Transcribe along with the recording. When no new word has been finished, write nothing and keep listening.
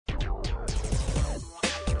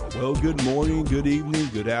Well, good morning, good evening,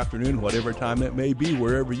 good afternoon, whatever time it may be,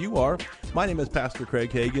 wherever you are. My name is Pastor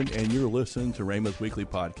Craig Hagan, and you're listening to Rhema's Weekly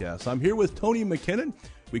Podcast. I'm here with Tony McKinnon.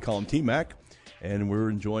 We call him T-Mac, and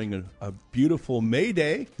we're enjoying a beautiful May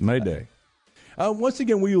Day. May Day. Once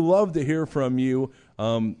again, we love to hear from you.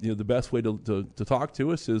 The best way to talk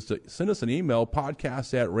to us is to send us an email,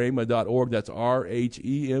 podcast@rhema.org. That's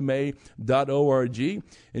RHEMA.org. And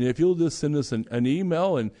if you'll just send us an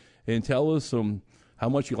email and tell us how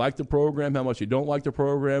much you like the program, how much you don't like the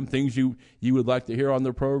program, things you would like to hear on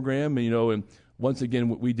the program, and once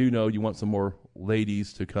again, we do know you want some more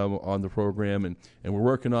ladies to come on the program, and we're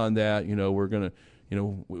working on that. We're gonna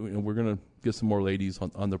get some more ladies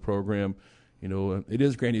on the program. It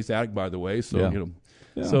is Grandy's Attic, by the way. So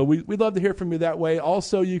So we'd love to hear from you that way.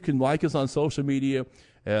 Also, you can like us on social media,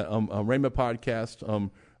 Rhema Podcast on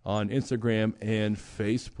Instagram and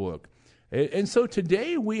Facebook. And so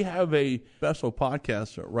today we have a special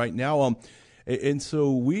podcast right now. And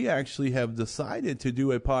so we actually have decided to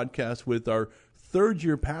do a podcast with our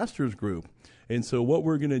third-year pastors group. And so what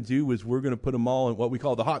we're going to do is we're going to put them all in what we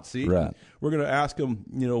call the hot seat. Right. We're going to ask them,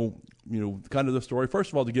 kind of the story.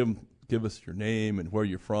 First of all, to give us your name and where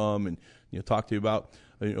you're from, and talk to you about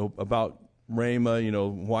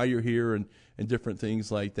Rhema, why you're here and different things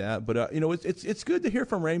like that. But it's good to hear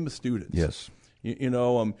from Rhema students. Yes.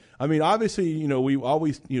 Obviously, we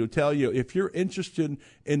always, tell you, if you're interested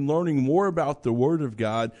in learning more about the Word of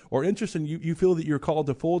God, or interested, you feel that you're called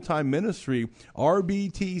to full-time ministry,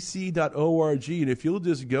 rbtc.org. And if you'll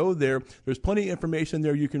just go there, there's plenty of information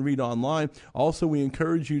there you can read online. Also, we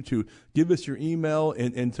encourage you to give us your email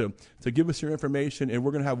and to give us your information. And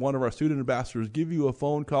we're going to have one of our student ambassadors give you a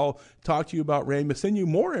phone call, talk to you about Rhema, send you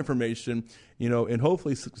more information, and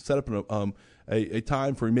hopefully set up a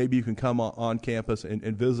time for maybe you can come on campus and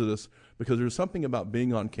visit us, because there's something about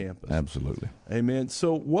being on campus. Absolutely. Amen.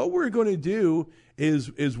 So what we're going to do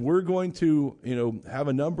is we're going to have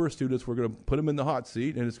a number of students. We're going to put them in the hot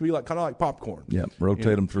seat, and it's going to be kind of like popcorn. Yeah,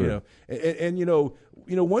 rotate them through.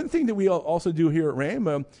 One thing that we also do here at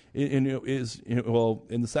Rhema is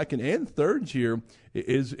in the second and third year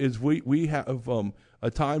is we have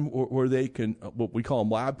a time where they can, what we call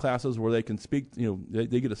them lab classes, where they can speak.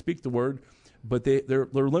 They get to speak the word, but they're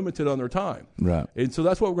limited on their time. Right. And so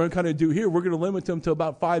that's what we're going to kind of do here. We're going to limit them to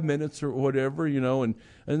about 5 minutes or whatever, and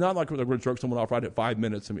not like we're going to jerk someone off right at 5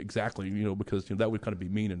 minutes exactly, because that would kind of be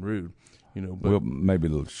mean and rude, But, well, maybe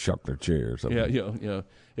they'll shuck their chair or something. Yeah.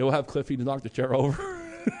 It will have Cliffy to knock the chair over.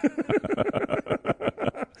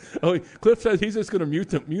 Oh, Cliff says he's just going to mute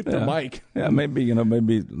the mic. Yeah, maybe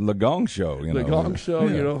the Gong Show. The Gong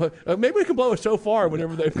Show. Maybe we can blow a shofar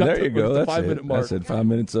whenever they've got the 5 minute mark. I said 5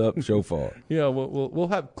 minutes up, shofar. Yeah, we'll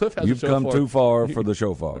have Cliff has. You've a shofar. come too far for the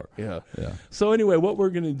shofar. Yeah. So anyway, what we're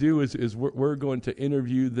going to do is we're going to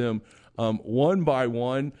interview them one by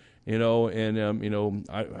one.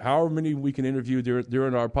 However many we can interview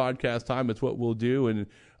during our podcast time, it's what we'll do, and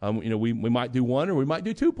we might do one or we might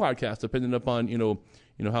do two podcasts depending upon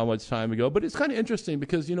how much time we go. But it's kind of interesting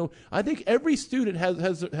because I think every student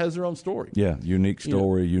has their own story. Yeah, unique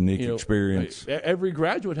story, unique experience. Every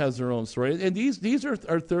graduate has their own story, and these are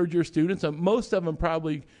our third year students. Most of them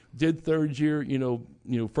probably did third year,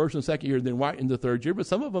 first and second year, then right into third year. But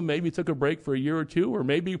some of them maybe took a break for a year or two, or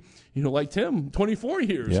maybe like Tim, 24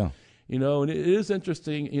 years. Yeah. And it is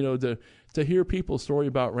interesting, to hear people's story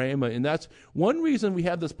about Rhema. And that's one reason we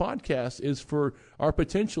have this podcast, is for our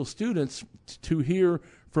potential students to hear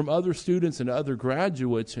from other students and other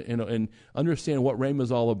graduates, and understand what Rhema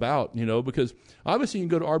is all about, because obviously you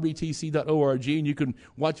can go to rbtc.org and you can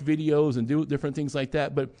watch videos and do different things like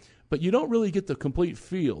that, but you don't really get the complete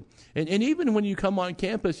feel. And even when you come on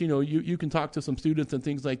campus, you can talk to some students and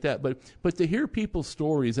things like that, but to hear people's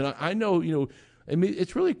stories, and I know,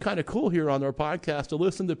 it's really kind of cool here on our podcast to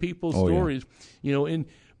listen to people's stories,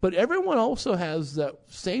 but everyone also has that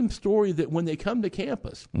same story that when they come to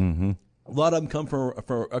campus. Mm-hmm. A lot of them come for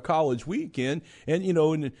a college weekend, and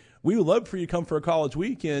and we would love for you to come for a college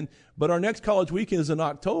weekend, but our next college weekend is in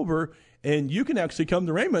October, and you can actually come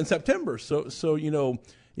to Rhema in September. So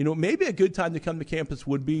maybe a good time to come to campus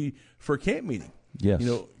would be for camp meeting. Yes.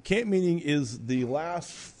 Camp meeting is the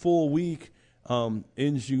last full week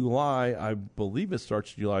in July. I believe it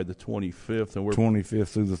starts July the 25th, and we're 25th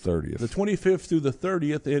through the 30th. The 25th through the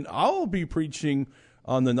 30th, and I'll be preaching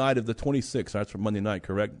on the night of the 26th. That's for Monday night,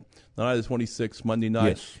 correct? The night of the 26th, Monday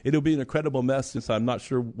night. Yes. It'll be an incredible message. I'm not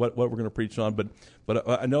sure what we're going to preach on, but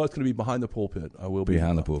I know it's going to be behind the pulpit. I will be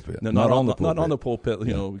behind the pulpit. No, not on the pulpit. Not on the pulpit.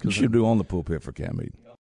 Because you should do on the pulpit for camp meeting.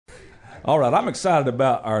 All right, I'm excited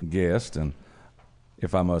about our guest, and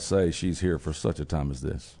if I must say, she's here for such a time as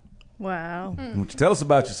this. Wow. Tell us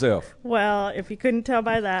about yourself. Well, if you couldn't tell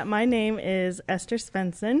by that, my name is Esther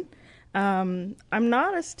Svensson. I'm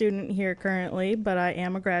not a student here currently, but I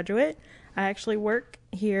am a graduate. I actually work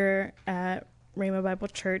here at Rhema Bible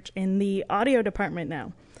Church in the audio department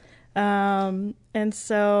now. And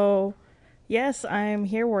so, yes, I'm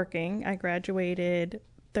here working. I graduated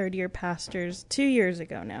third-year pastors 2 years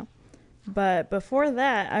ago now. But before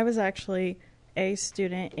that, I was actually a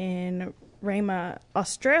student in Rhema,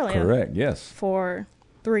 Australia. Correct, yes. For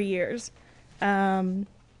 3 years. And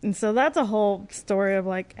so that's a whole story of,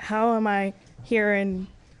 like, how am I here in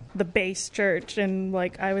the base church? And,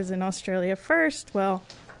 like, I was in Australia first. Well,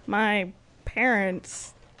 my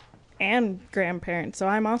parents and grandparents, so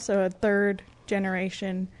I'm also a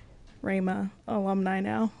third-generation Rhema alumni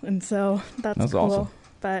now. And so that's cool. Awesome.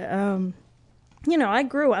 But, you know, I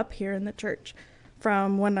grew up here in the church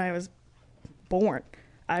from when I was born.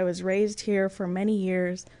 I was raised here for many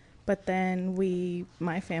years, but then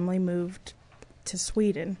my family moved to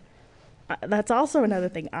Sweden. That's also another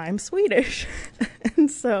thing. I'm Swedish. And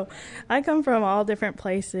so I come from all different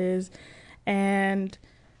places.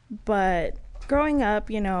 But growing up,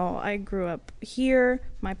 you know, I grew up here.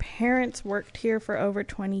 My parents worked here for over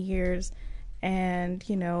 20 years. And,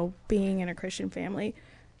 you know, being in a Christian family,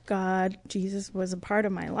 God, Jesus was a part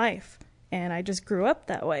of my life. And I just grew up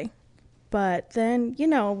that way. But then, you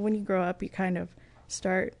know, when you grow up, you kind of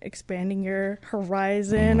start expanding your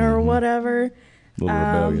horizon or whatever. A little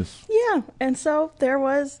rebellious. Yeah. And so there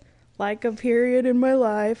was like a period in my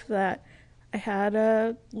life that I had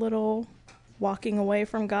a little walking away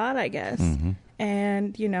from God, I guess.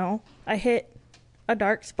 And, you know, I hit a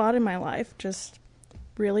dark spot in my life, just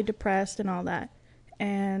really depressed and all that.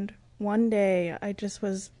 And one day I just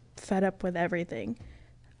was fed up with everything.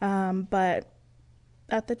 But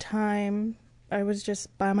at the time, I was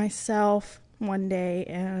just by myself one day,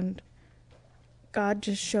 and God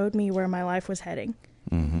just showed me where my life was heading.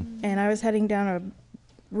 And I was heading down a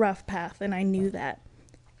rough path, and I knew that.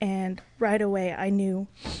 And right away, I knew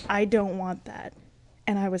I don't want that.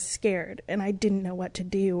 And I was scared, and I didn't know what to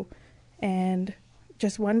do. And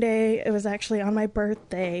just one day, it was actually on my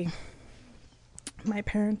birthday, my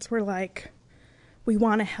parents were like, "We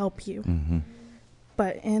want to help you."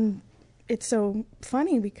 And it's so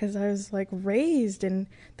funny because I was like raised and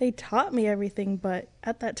they taught me everything, but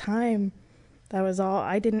at that time, that was all.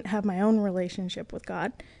 I didn't have my own relationship with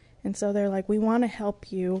God. And so they're like, "We want to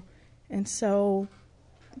help you." And so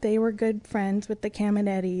they were good friends with the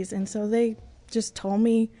Caminettis. And so they just told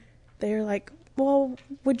me, they're like, "Well,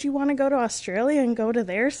 would you want to go to Australia and go to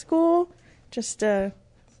their school just to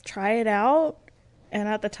try it out?" And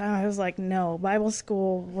at the time I was like, no, Bible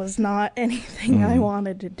school was not anything I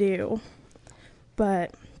wanted to do.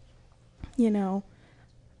 But, you know,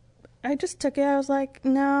 I just took it. I was like,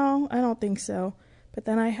 no, I don't think so. But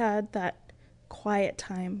then I had that quiet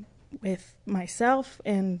time with myself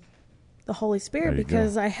and the Holy Spirit,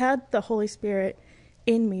 because I had the Holy Spirit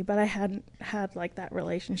in me, but I hadn't had like that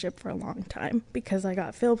relationship for a long time because I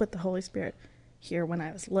got filled with the Holy Spirit here when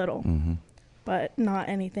I was little, but not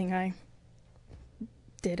anything I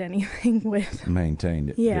did anything with.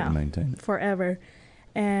 Maintained it. Yeah, maintained it forever.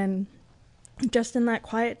 And just in that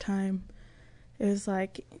quiet time, it was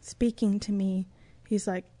like speaking to me. He's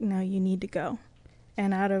like, "No, you need to go."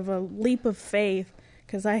 And out of a leap of faith,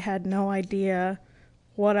 because I had no idea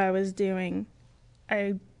what I was doing,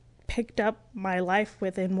 I picked up my life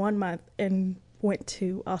within 1 month and went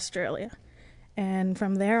to Australia. And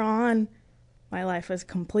from there on, my life was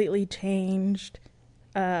completely changed.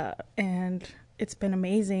 And it's been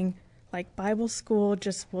amazing. Like, Bible school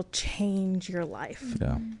just will change your life.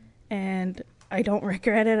 Yeah. And I don't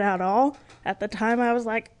regret it at all. At the time, I was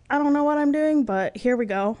like, I don't know what I'm doing, but here we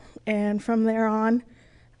go. And from there on,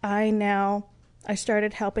 I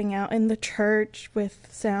started helping out in the church with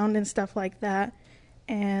sound and stuff like that.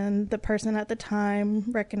 And the person at the time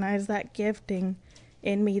recognized that gifting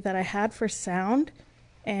in me that I had for sound.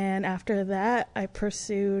 And after that, I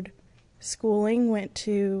pursued schooling, went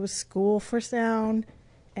to school for sound,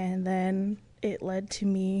 and then it led to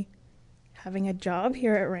me having a job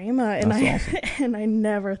here at Rhema. And That's awesome. And I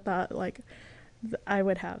never thought like I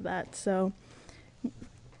would have that. So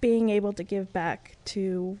being able to give back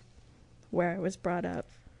to where I was brought up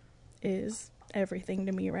is everything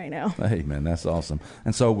to me right now. Hey, man, that's awesome.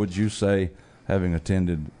 And so would you say, having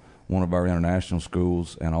attended one of our international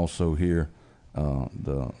schools and also here,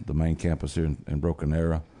 the main campus here in Broken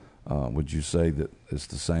Arrow, would you say that it's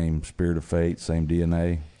the same spirit of faith, same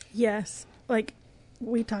DNA? Yes. Like,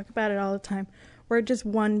 we talk about it all the time. We're just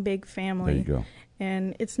one big family. There you go.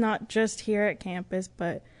 And it's not just here at campus,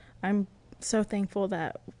 but I'm so thankful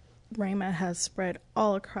that Rhema has spread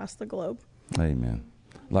all across the globe. Amen.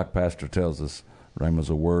 Like Pastor tells us, Rhema's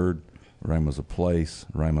a word, Rhema's a place,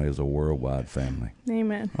 Rhema is a worldwide family.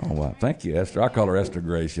 Amen. Oh, wow. Thank you, Esther. I call her Esther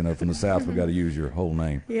Grace. You know, from the South, we got to use your whole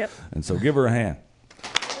name. Yep. And so give her a hand.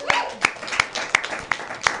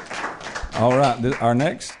 All right. Our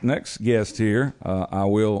next guest here, I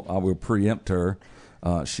will preempt her.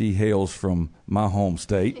 She hails from my home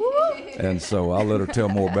state. And so I'll let her tell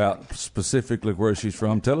more about specifically where she's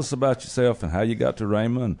from. Tell us about yourself and how you got to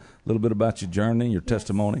Rhema and a little bit about your journey, your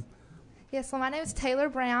testimony. Yes, well, my name is Taylor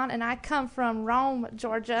Brown, and I come from Rome,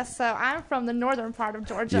 Georgia. So I'm from the northern part of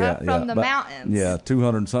Georgia, from the mountains. Yeah,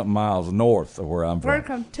 200-something miles north of where I'm from. We're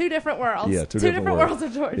from two different worlds. Yeah, two different worlds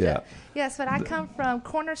of Georgia. Yeah. Yes, but I come from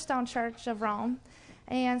Cornerstone Church of Rome.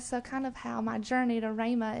 And so kind of how my journey to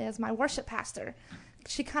Rhema is my worship pastor.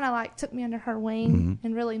 She kind of like took me under her wing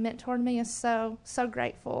and really mentored me. And so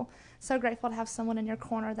grateful. So grateful to have someone in your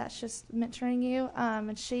corner that's just mentoring you.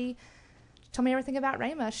 And she told me everything about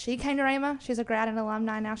Rhema. She came to Rhema. She's a grad and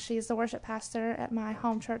alumni now. She's the worship pastor at my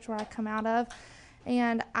home church where I come out of.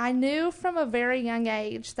 And I knew from a very young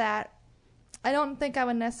age that I don't think I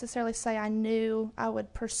would necessarily say I knew I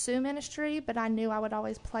would pursue ministry, but I knew I would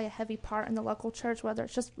always play a heavy part in the local church, whether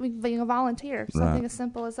it's just being a volunteer, something as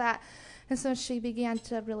simple as that. And so she began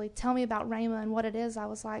to really tell me about Rhema and what it is. I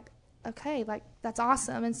was like, okay, like that's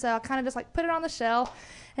awesome. And so I kind of just like put it on the shelf.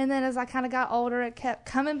 And then as I kind of got older, it kept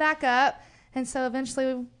coming back up. And so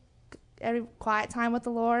eventually, every quiet time with the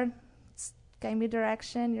Lord gave me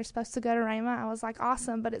direction. You're supposed to go to Rhema. I was like,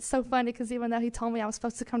 awesome. But it's so funny because even though he told me I was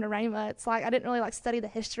supposed to come to Rhema, it's like I didn't really like study the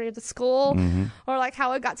history of the school or like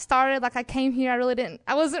how it got started. Like I came here,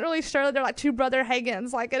 I wasn't really sure that there were like two brother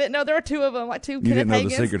Hagins. Like I didn't know there were two of them, like two You Kenneth didn't know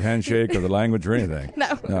Hagins. the secret handshake or the language or anything.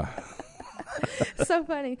 No. So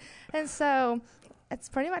funny. And so it's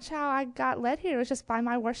pretty much how I got led here. It was just by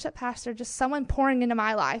my worship pastor, just someone pouring into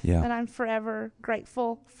my life. Yeah. And I'm forever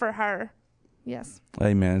grateful for her. Yes.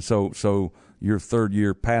 Amen. So you're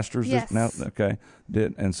third-year pastors Yes. now? Okay.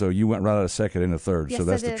 And so you went right out of second into third. Yes, so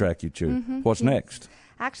that's I the did. track you choose. What's next?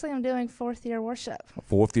 Actually, I'm doing fourth-year worship.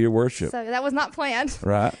 Fourth-year worship. So that was not planned.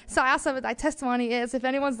 Right. So I also, my testimony is, if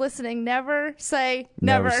anyone's listening, never say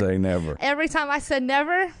never. Never say never. Every time I said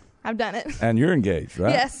never, I've done it. And you're engaged,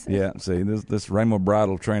 right? Yes. Yeah. See, this Rhema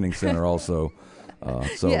Bridal Training Center also.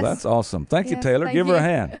 So Yes. that's awesome. Thank you, Yes, Taylor. thank Give her you. a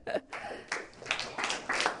hand.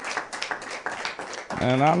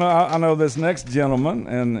 And I know this next gentleman,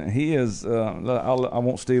 and he is. I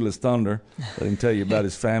won't steal his thunder. Let him tell you about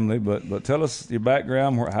his family, but tell us your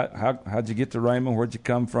background. How'd you get to Rhema? Where'd you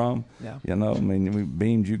come from? Yeah. You know, I mean, we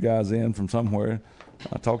beamed you guys in from somewhere.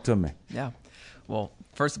 Talk to me. Yeah. Well,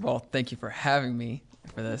 first of all, thank you for having me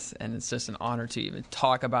for this, and it's just an honor to even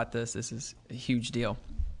talk about this. This is a huge deal.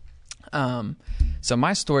 So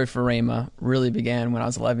my story for Rhema really began when I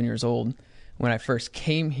was 11 years old, when I first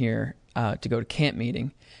came here to go to camp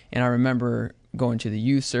meeting. And I remember going to the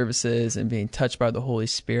youth services and being touched by the Holy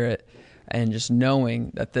Spirit and just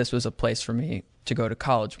knowing that this was a place for me to go to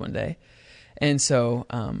college one day. And so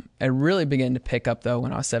it really began to pick up, though,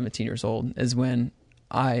 when I was 17 years old, is when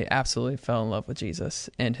I absolutely fell in love with Jesus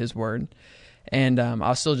and his word. And I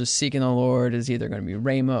was still just seeking the Lord. Is either going to be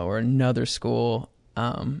Rhema or another school.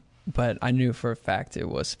 But I knew for a fact it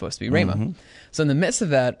was supposed to be Rhema. So in the midst of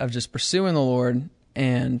that, of just pursuing the Lord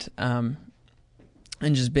and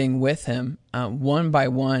just being with him, one by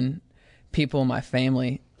one, people in my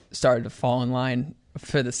family started to fall in line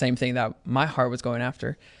for the same thing that my heart was going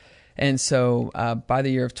after. And so by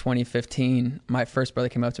the year of 2015, my first brother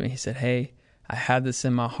came up to me. He said, "Hey, I had this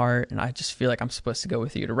in my heart, and I just feel like I'm supposed to go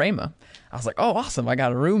with you to Rhema." I was like, "Oh, awesome. I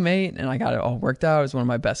got a roommate, and I got it all worked out. It was one of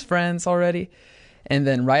my best friends already." And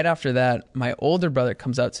then right after that, my older brother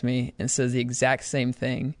comes up to me and says the exact same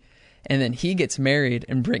thing. And then he gets married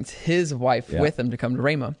and brings his wife with him to come to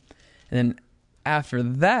Rhema. And then after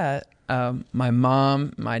that, my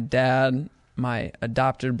mom, my dad, my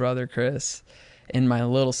adopted brother, Chris, and my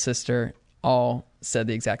little sister all said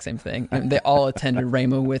the exact same thing. And they all attended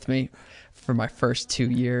Rhema with me for my first 2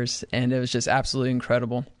 years. And it was just absolutely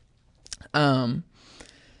incredible.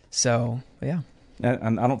 So, yeah.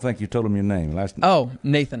 And I don't think you told him your name.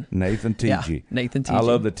 Nathan. Nathan TG. Yeah, Nathan TG. I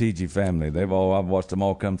love the TG family. I've watched them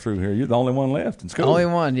all come through here. You're the only one left in school. Only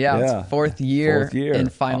one, yeah. It's fourth year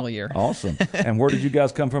and final year. Awesome. And where did you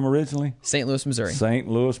guys come from originally? St. Louis, Missouri. St.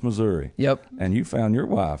 Louis, Missouri. Yep. And you found your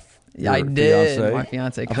wife. Yeah, I did. Fiance. My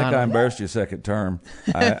fiance. I think I embarrassed you second term.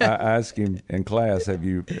 I asked him in class, "Have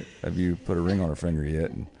you put a ring on her finger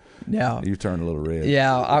yet?" And Yeah. You turned a little red.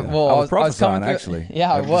 Yeah. I was prophesying, coming actually.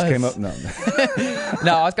 Yeah, I was. Just came up, no.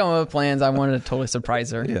 No, I was coming up with plans. I wanted to totally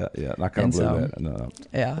surprise her. Yeah. I kind of blew that. No.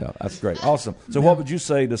 Yeah. That's great. Awesome. So what would you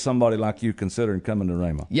say to somebody like you considering coming to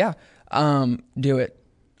Rhema? Yeah. Do it.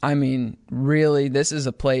 I mean, really, this is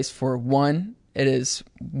a place for one. It is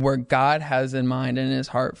where God has in mind and in his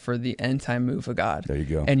heart for the end time move of God. There you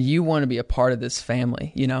go. And you want to be a part of this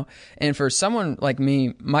family, you know? And for someone like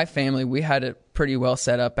me, my family, we had it pretty well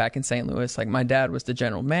set up back in St. Louis. Like my dad was the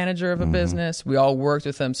general manager of a business. We all worked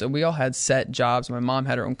with him. So we all had set jobs. My mom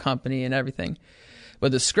had her own company and everything.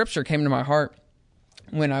 But the scripture came to my heart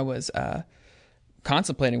when I was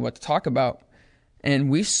contemplating what to talk about. And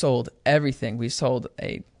we sold everything. We sold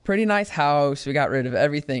a pretty nice house. We got rid of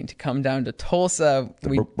everything to come down to Tulsa.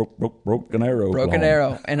 Broken Arrow. Broken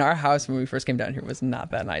Arrow. And our house when we first came down here was not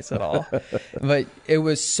that nice at all. But it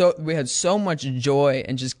was we had so much joy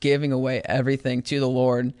in just giving away everything to the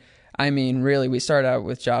Lord. I mean, really, we started out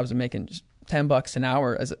with jobs of making just $10 an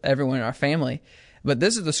hour as everyone in our family. But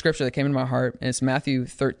this is the scripture that came into my heart, and it's Matthew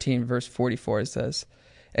 13, verse 44. It says,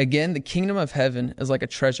 "Again, the kingdom of heaven is like a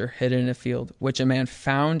treasure hidden in a field, which a man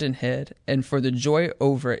found and hid. And for the joy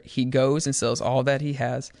over it, he goes and sells all that he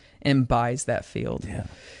has and buys that field." Yeah.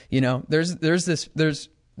 You know, there's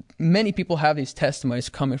many people have these testimonies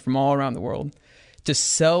coming from all around the world to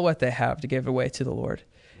sell what they have to give away to the Lord.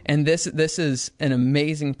 And this is an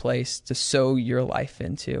amazing place to sow your life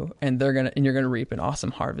into, and you're gonna reap an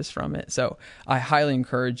awesome harvest from it. So I highly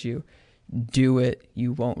encourage you, do it.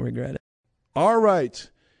 You won't regret it. All right.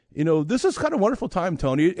 You know, this is kind of a wonderful time,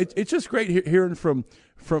 Tony. It's just great hearing from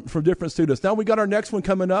different students. Now we got our next one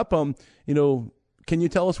coming up. You know, can you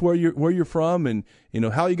tell us where you're from and you know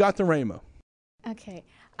how you got to Rhema? Okay.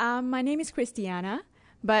 My name is Christiana,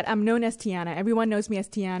 but I'm known as Tiana. Everyone knows me as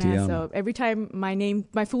Tiana. So every time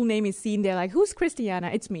my full name is seen, they're like, "Who's Christiana?"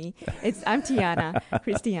 It's me. I'm Tiana,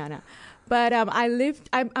 Christiana. But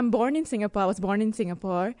I'm born in Singapore. I was born in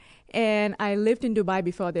Singapore, and I lived in Dubai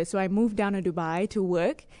before this. So I moved down to Dubai to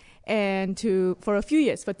work and for a few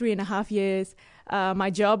years, for 3.5 years. My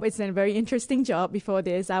job is a very interesting job before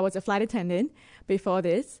this. I was a flight attendant before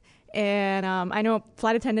this. And I know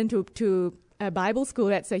flight attendant to a Bible school,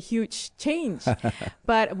 that's a huge change.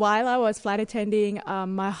 But while I was flight attending,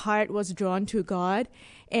 my heart was drawn to God.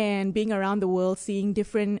 And being around the world, seeing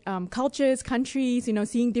different cultures, countries, you know,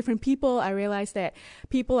 seeing different people, I realized that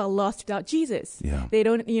people are lost without Jesus. Yeah. They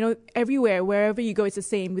don't, you know, everywhere, wherever you go, it's the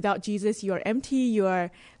same. Without Jesus, you are empty. You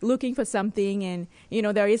are looking for something, and you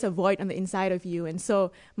know there is a void on the inside of you. And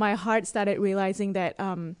so my heart started realizing that,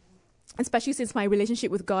 especially since my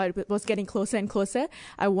relationship with God was getting closer and closer,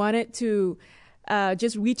 I wanted to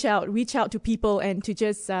just reach out to people and to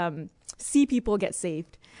just see people get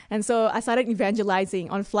saved. And so I started evangelizing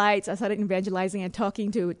on flights. I started evangelizing and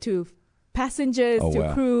talking to passengers,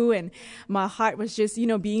 crew, and my heart was just, you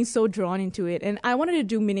know, being so drawn into it. And I wanted to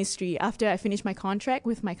do ministry after I finished my contract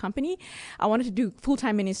with my company. I wanted to do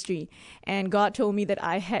full-time ministry. And God told me that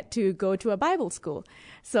I had to go to a Bible school.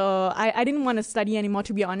 So I didn't want to study anymore,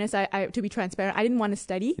 to be honest. To be transparent, I didn't want to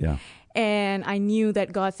study. Yeah. And I knew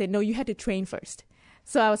that God said, no, you had to train first.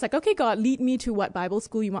 So I was like, okay, God, lead me to what Bible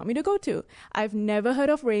school you want me to go to. I've never heard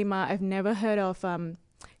of Rhema. I've never heard of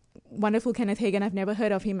wonderful Kenneth Hagin. I've never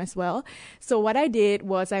heard of him as well. So what I did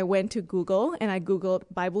was I went to Google and I Googled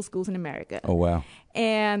Bible schools in America. Oh, wow.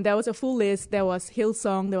 And there was a full list. There was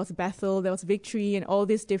Hillsong, there was Bethel, there was Victory, and all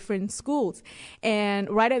these different schools. And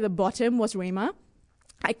right at the bottom was Rhema.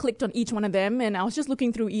 I clicked on each one of them, and I was just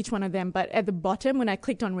looking through each one of them. But at the bottom, when I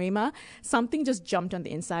clicked on Rhema, something just jumped on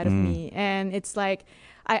the inside of me. And it's like,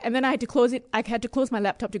 and then I had to close it. I had to close my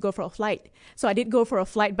laptop to go for a flight. So I did go for a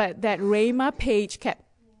flight, but that Rhema page kept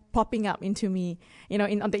popping up into me, you know,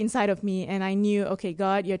 on the inside of me. And I knew, okay,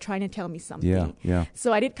 God, you're trying to tell me something. Yeah.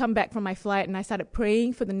 So I did come back from my flight, and I started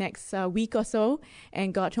praying for the next week or so.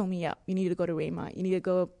 And God told me, yeah, you need to go to Rhema. You need to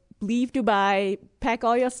go leave Dubai, pack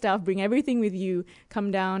all your stuff, bring everything with you,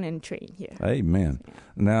 come down and train here. Amen.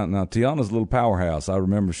 Yeah. Now Tiana's a little powerhouse. I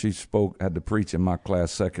remember she had to preach in my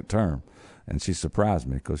class second term, and she surprised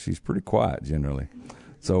me because she's pretty quiet generally.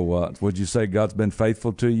 So would you say God's been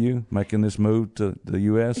faithful to you making this move to the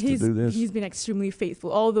U.S. to do this? He's been extremely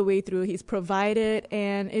faithful all the way through. He's provided,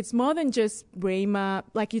 and it's more than just Rhema.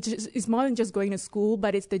 Like it's more than just going to school,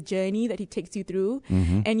 but it's the journey that he takes you through.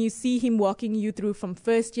 Mm-hmm. And you see him walking you through from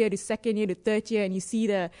first year to second year to third year, and you see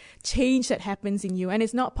the change that happens in you. And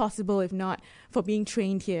it's not possible if not for being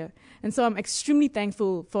trained here. And so I'm extremely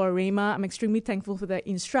thankful for Rhema. I'm extremely thankful for the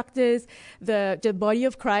instructors, the body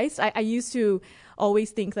of Christ. I used to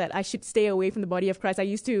always think that I should stay away from the body of Christ. I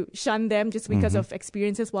used to shun them just because of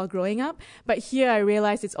experiences while growing up. But here I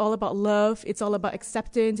realized it's all about love. It's all about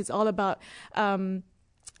acceptance. It's all about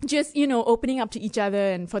just, opening up to each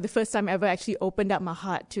other. And for the first time ever, actually opened up my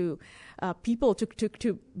heart to people,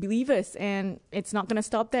 to believers. And it's not going to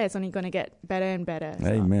stop there. It's only going to get better and better. So.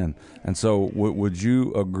 Amen. And so would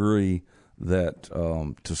you agree that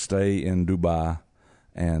to stay in Dubai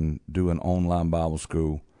and do an online Bible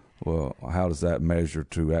school, well, how does that measure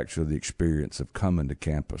to actually the experience of coming to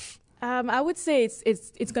campus? I would say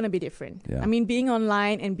it's going to be different. Yeah. I mean, being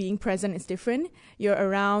online and being present is different. You're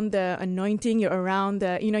around the anointing. You're around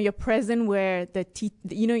the, you're present where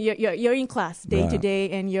you're in class day to day,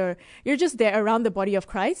 and you're just there around the body of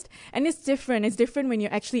Christ. And it's different. It's different when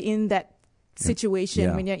you're actually in that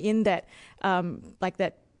situation, when you're in that, like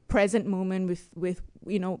that present moment with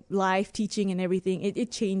live teaching and everything.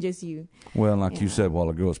 It changes you. Well, like you said a while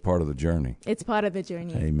ago, it's part of the journey. It's part of the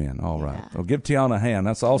journey. Amen. All right. Well, give Tiana a hand.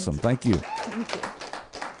 That's awesome. Thank you. Thank you.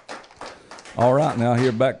 All right. Now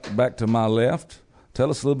here back to my left. Tell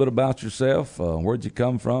us a little bit about yourself. Where'd you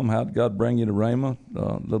come from? How did God bring you to Rhema?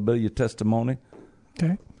 A little bit of your testimony.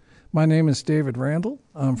 Okay. My name is David Randall.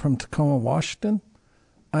 I'm from Tacoma, Washington.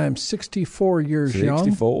 I am 64 years young.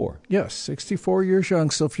 64. Yes, 64 years young.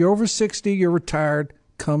 So if you're over 60, you're retired,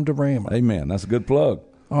 come to Rhema. Amen. That's a good plug.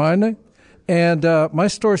 Oh, I know. And my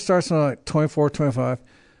story starts when I was like 24, 25.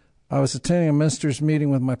 I was attending a minister's meeting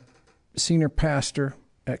with my senior pastor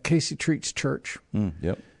at Casey Treat's church.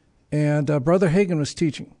 Yep. And Brother Hagin was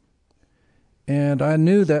teaching. And I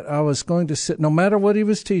knew that I was going to sit, no matter what he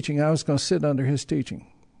was teaching, I was going to sit under his teaching.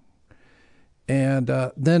 And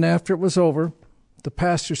then after it was over, the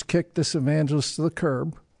pastors kicked this evangelist to the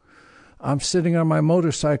curb. I'm sitting on my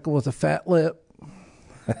motorcycle with a fat lip.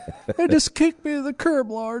 They just kicked me to the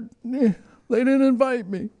curb, Lord. They didn't invite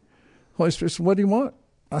me. Holy Spirit said, what do you want?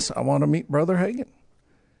 I said, I want to meet Brother Hagin.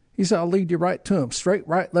 He said, I'll lead you right to him. Straight,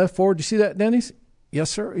 right, left, forward. You see that, Dennis?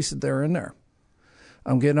 Yes, sir. He said, they're in there.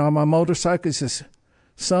 I'm getting on my motorcycle. He says,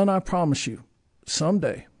 son, I promise you,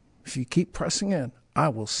 someday, if you keep pressing in, I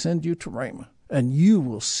will send you to Rhema, and you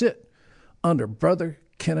will sit under Brother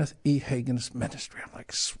Kenneth E. Hagin's ministry. I'm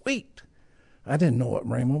like, sweet. I didn't know what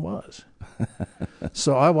Rhema was.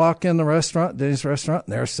 So I walk in the restaurant, Denny's restaurant,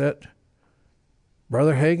 and there sat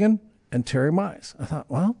Brother Hagin and Terry Mize. I thought,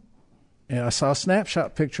 well, I saw a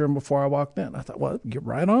snapshot picture of him before I walked in. I thought, well, get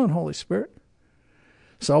right on, Holy Spirit.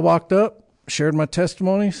 So I walked up, shared my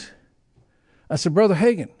testimonies. I said, Brother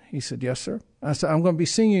Hagin. He said, yes, sir. I said, I'm going to be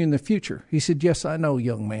seeing you in the future. He said, yes, I know,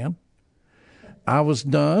 young man. I was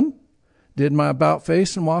done. Did my about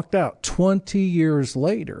face and walked out. 20 years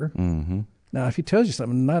later, now if he tells you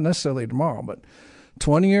something, not necessarily tomorrow, but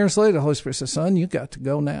 20 years later, the Holy Spirit says, son, you got to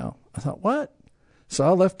go now. I thought, what? So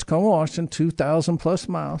I left Tacoma, Washington, 2,000 plus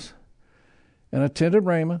miles, and attended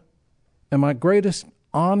Rhema. And my greatest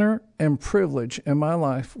honor and privilege in my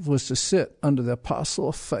life was to sit under the apostle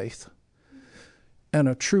of faith and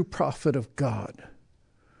a true prophet of God,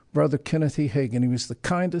 Brother Kenneth E. Hagin. He was the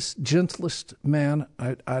kindest, gentlest man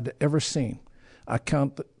I'd ever seen. I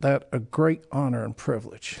count that a great honor and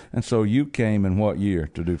privilege. And so you came in what year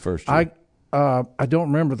to do first year? I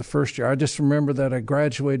don't remember the first year. I just remember that I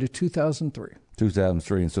graduated 2003.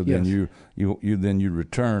 2003, and so then you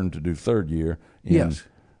returned to do third year. Yes.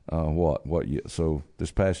 What year? So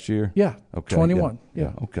this past year? Yeah. Okay. 21.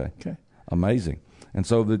 Yeah. Okay. Amazing. And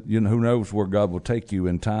so that who knows where God will take you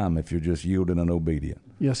in time if you're just yielding and obedient.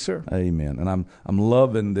 Yes, sir. Amen. And I'm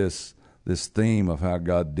loving this theme of how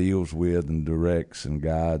God deals with and directs and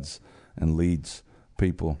guides and leads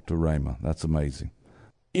people to Rhema. That's amazing.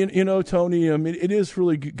 Tony, I mean, it is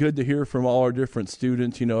really good to hear from all our different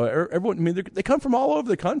students. Everyone, I mean, they come from all over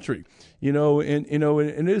the country, and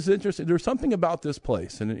it is interesting. There's something about this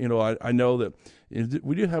place. And, I know that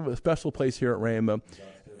we do have a special place here at Rhema.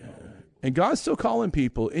 And God's still calling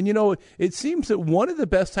people. And, it seems that one of the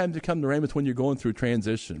best times to come to Rhema is when you're going through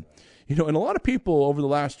transition. And a lot of people over the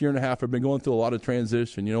last year and a half have been going through a lot of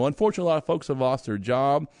transition. Unfortunately, a lot of folks have lost their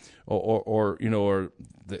job or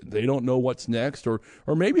they don't know what's next. Or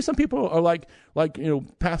maybe some people are like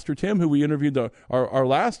Pastor Tim, who we interviewed our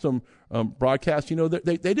last broadcast.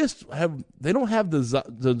 They just they don't have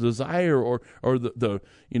the desire or the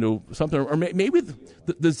something, or maybe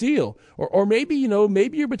the zeal, or maybe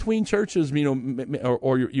maybe you're between churches,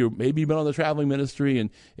 or you're maybe you've been on the traveling ministry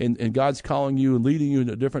and God's calling you and leading you in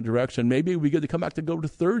a different direction. Maybe we get to come back to go to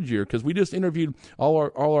third year, because we just interviewed all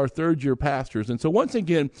our third year pastors. And so once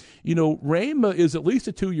again, Rhema is at least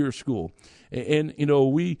a 2-year school, and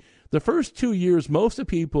the first 2 years, most of the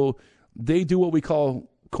people, they do what we call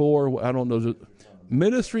core. I don't know.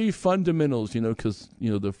 ministry fundamentals, because,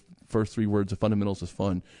 the first 3 words of fundamentals is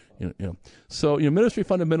fun, So, ministry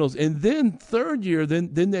fundamentals. And then third year,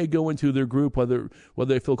 then they go into their group, whether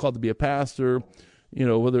they feel called to be a pastor,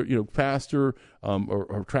 whether, pastor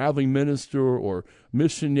or traveling minister or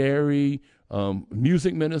missionary,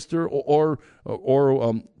 music minister, or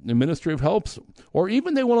the ministry of helps, or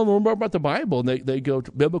even they want to learn more about the Bible, and they go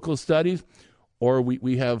to biblical studies. Or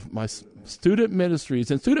we have my student ministries,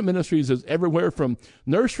 and student ministries is everywhere from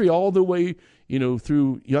nursery all the way,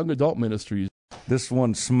 through young adult ministries. This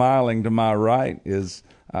one smiling to my right is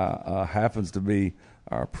happens to be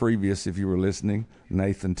our previous, if you were listening,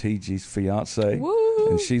 Nathan Teegee's fiance. Woo!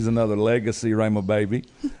 And she's another legacy Rhema baby.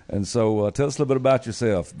 And so tell us a little bit about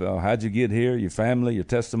yourself. How'd you get here, your family, your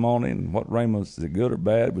testimony, and what Rhema, is it good or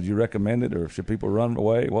bad? Would you recommend it, or should people run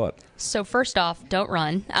away? What? So first off, don't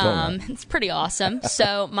run. It's pretty awesome.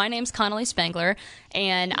 So my name's Connolly Spangler,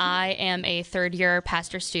 and I am a third-year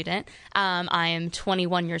pastor student. I am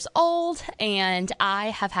 21 years old, and I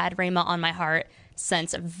have had Rhema on my heart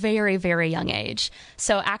since a very, very young age.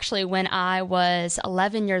 So actually, when I was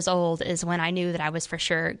 11 years old is when I knew that I was for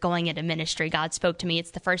sure going into ministry. God spoke to me.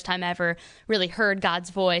 It's the first time I ever really heard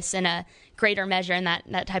God's voice in a greater measure in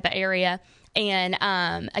that type of area. And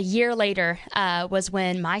a year later was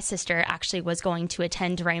when my sister actually was going to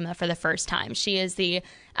attend Rhema for the first time. She is the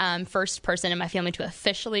first person in my family to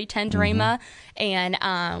officially attend Rhema. And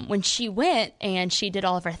when she went and she did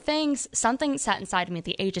all of her things, something sat inside of me at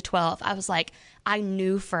the age of 12. I was like, I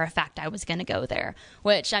knew for a fact I was going to go there,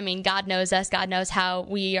 which, I mean, God knows us. God knows how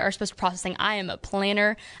we are supposed to process things. I am a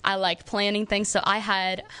planner. I like planning things. So I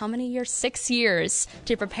had, how many years? 6 years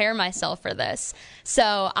to prepare myself for this.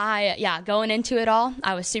 So going into it all,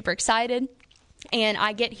 I was super excited. And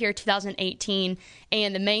I get here 2018,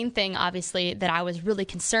 and the main thing, obviously, that I was really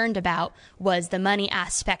concerned about was the money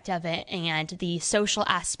aspect of it and the social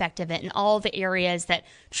aspect of it and all the areas that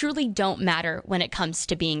truly don't matter when it comes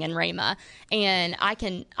to being in Rhema. And I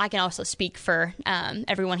can also speak for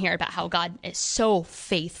everyone here about how God is so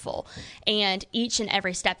faithful. And each and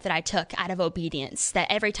every step that I took out of obedience, that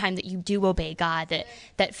every time that you do obey God, that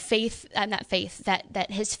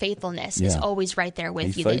His faithfulness is always right there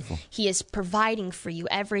with you. Faithful. That He is providing for you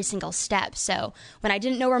every single step. So when I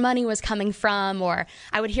didn't know where money was coming from, or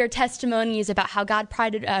I would hear testimonies about how God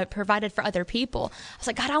provided for other people, I was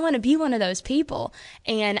like, God, I want to be one of those people.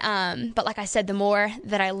 And but like I said, the more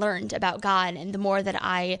that I learned about God and the more that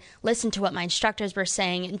I listened to what my instructors were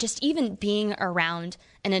saying, and just even being around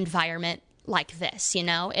an environment like this,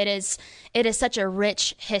 it is such a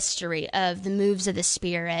rich history of the moves of the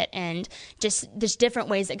Spirit, and just there's different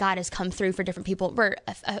ways that God has come through for different people. We're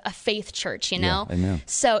a faith church, Yeah, amen.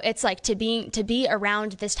 So it's like to be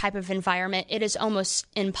around this type of environment, it is almost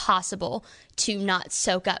impossible to not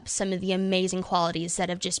soak up some of the amazing qualities that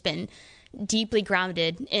have just been deeply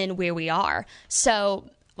grounded in where we are. So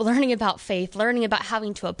learning about faith, learning about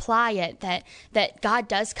having to apply it, that God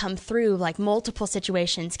does come through, like multiple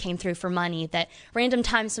situations came through for money, that random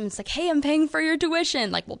times someone's like, hey, I'm paying for your tuition.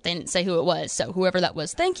 Like, well, they didn't say who it was, so whoever that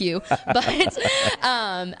was, thank you. But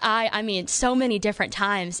I mean, so many different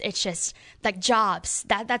times, it's just like jobs.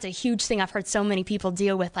 That's a huge thing I've heard so many people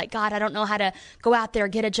deal with. Like, God, I don't know how to go out there,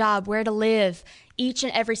 get a job, where to live. Each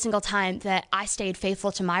and every single time that I stayed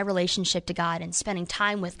faithful to my relationship to God and spending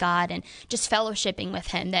time with God and just fellowshipping with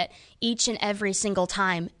Him, that each and every single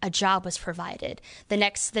time a job was provided, the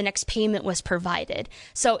next payment was provided.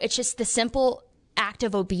 So it's just the simple act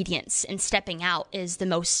of obedience and stepping out is the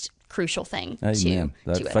most crucial thing. Amen.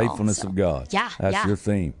 That faithfulness of God. Yeah, that's your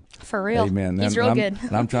theme. For real. Amen. He's real good.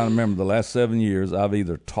 And I'm trying to remember the last 7 years I've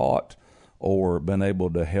either taught or been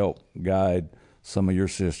able to help guide some of your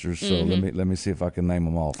sisters. So let me see if I can name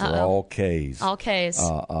them all. They're all K's. All K's.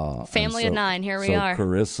 Family of 9. Here we are.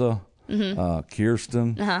 Carissa,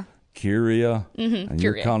 Kirsten, Kyria, and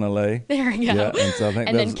you're Connolly. There we go. Yeah, and so I think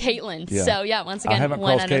then Caitlin. Yeah. So once again, I haven't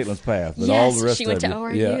crossed Caitlin's path, but yes, all the rest she went of to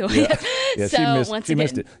ORU. Yeah, so she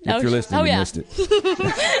missed it. If you're listening, you missed it.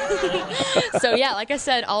 So like I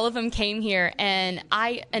said, all of them came here, and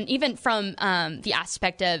even from the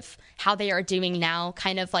aspect of how they are doing now,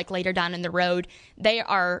 kind of like later down in the road, they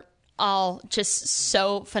are all just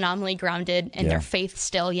so phenomenally grounded in their faith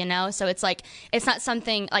still, So it's like, it's not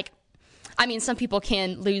something like, I mean, some people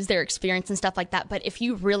can lose their experience and stuff like that, but if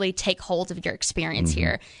you really take hold of your experience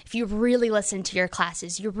here, if you really listen to your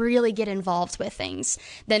classes, you really get involved with things,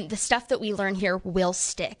 then the stuff that we learn here will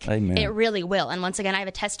stick. Amen. It really will. And once again, I have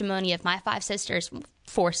a testimony of my 5 sisters,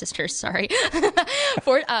 4 sisters, sorry.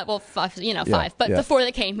 4, well, 5, five, but the 4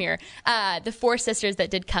 that came here, the 4 sisters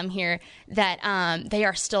that did come here, that they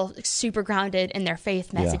are still super grounded in their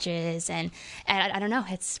faith messages, and I don't know,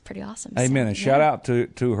 it's pretty awesome. Amen. So, and shout out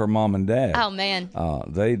to her mom and dad. Oh man,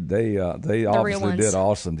 they obviously did an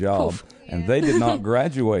awesome job. Oof. And they did not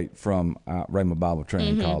graduate from Rhema Bible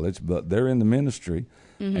Training College, but they're in the ministry,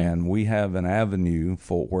 and we have an avenue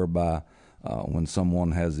for whereby when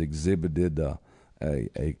someone has exhibited a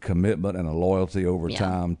commitment and a loyalty over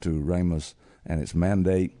time to Rhema's and its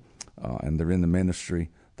mandate, and they're in the ministry,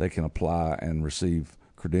 they can apply and receive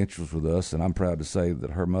credentials with us. And I'm proud to say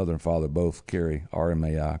that her mother and father both carry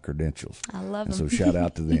RMAI credentials. I love them. And so shout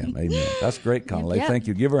out to them. Amen. That's great, Conley. Yeah. Thank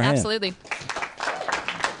you. Give her a hand. Absolutely.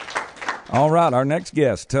 All right, our next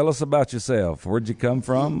guest. Tell us about yourself. Where'd you come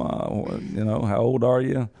from? How old are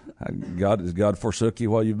you? Has God forsook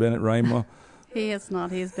you while you've been at Rhema? He has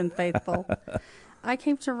not. He has been faithful. I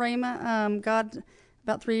came to Rhema. God,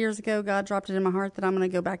 about 3 years ago, God dropped it in my heart that I'm going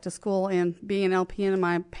to go back to school. And being an LPN and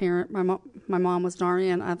my mom was an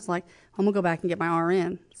RN, I was like, I'm going to go back and get my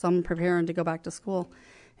RN. So I'm preparing to go back to school.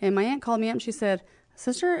 And my aunt called me up and she said,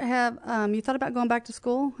 Sister, have you thought about going back to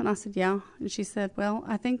school? And I said, yeah. And she said, well,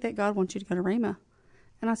 I think that God wants you to go to Rhema.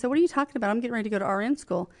 And I said, what are you talking about? I'm getting ready to go to RN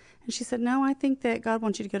school. And she said, no, I think that God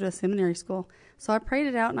wants you to go to a seminary school. So I prayed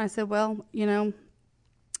it out, and I said, well, being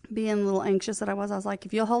a little anxious that I was like,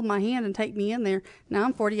 if you'll hold my hand and take me in there. Now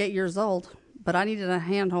I'm 48 years old, but I needed a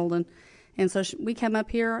hand holding. And so we came up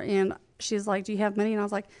here, and she's like, do you have money? And I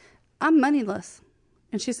was like, I'm moneyless.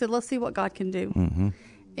 And she said, let's see what God can do. Mm-hmm.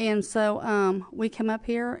 And so we came up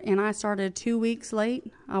here, and I started 2 weeks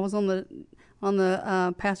late. I was on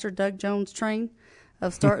the Pastor Doug Jones train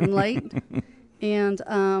of starting late. And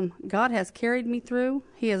God has carried me through.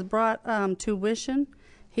 He has brought tuition.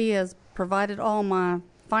 He has provided all my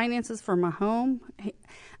finances for my home.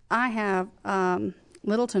 I have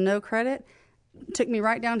little to no credit. Took me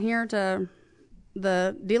right down here to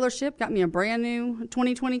the dealership, got me a brand new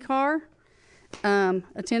 2020 car.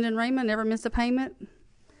 Attended Rhema, never missed a payment.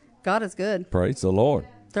 God is good. Praise the Lord.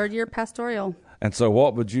 3rd year pastoral. And so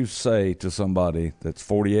what would you say to somebody that's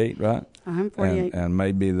 48, right? I'm 48. And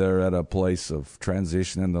maybe they're at a place of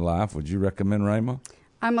transition in their life. Would you recommend Rhema?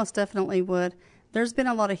 I most definitely would. There's been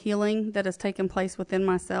a lot of healing that has taken place within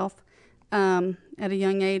myself. At a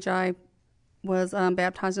young age, I was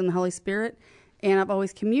baptized in the Holy Spirit, and I've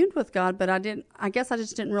always communed with God, but I guess I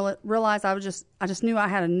just didn't realize I just knew I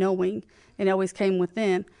had a knowing, and it always came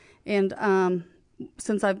within. And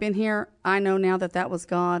since I've been here, I know now that was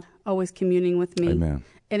God always communing with me. Amen.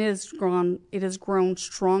 And it has grown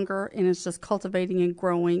stronger, and it's just cultivating and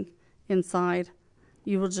growing inside.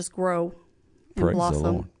 You will just grow and Praise blossom.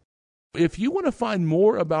 the Lord. If you want to find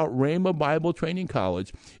more about Rhema Bible Training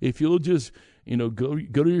College, if you'll just go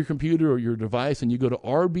to your computer or your device and you go to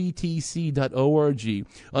rbtc.org.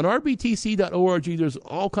 On rbtc.org, there's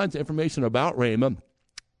all kinds of information about Rhema.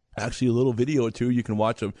 Actually, a little video or two. You can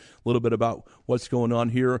watch a little bit about what's going on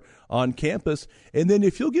here on campus. And then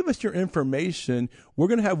if you'll give us your information, we're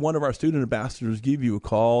going to have one of our student ambassadors give you a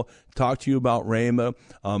call, talk to you about Rhema,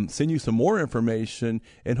 send you some more information,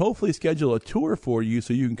 and hopefully schedule a tour for you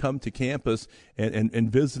so you can come to campus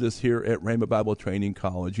and visit us here at Rhema Bible Training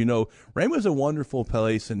College. Rhema is a wonderful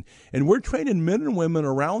place, and we're training men and women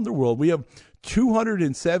around the world. We have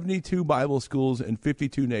 272 Bible schools in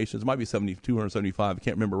 52 nations. It might be 275. I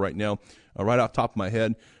can't remember right now, right off the top of my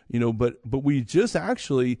head. But we just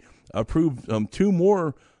actually approved 2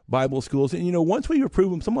 more Bible schools. And once we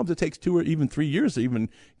approve them, sometimes it takes 2 or even 3 years to even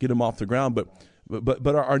get them off the ground.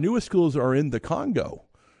 But our newest schools are in the Congo.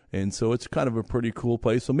 And so it's kind of a pretty cool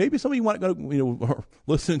place. So maybe some of you want to go, or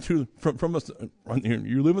listen to from us.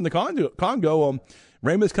 You live in the Congo.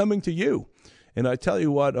 Rhema's coming to you. And I tell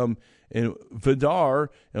you what, and Vidar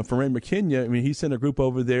from Rhema Kenya, he sent a group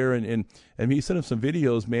over there, and he sent them some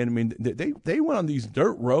videos, man. They went on these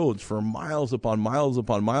dirt roads for miles upon miles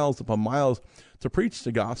upon miles upon miles to preach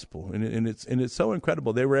the gospel, and it's so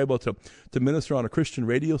incredible. They were able to minister on a Christian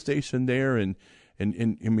radio station there, and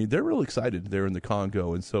they're really excited there in the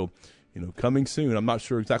Congo, and so coming soon. I'm not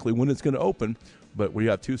sure exactly when it's going to open, but we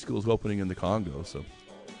have 2 schools opening in the Congo, so.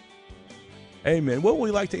 Amen. Well,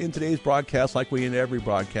 we like to end today's broadcast like we end every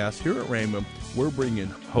broadcast. Here at Rhema, we're bringing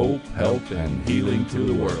hope, help, and healing to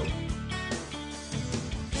the world.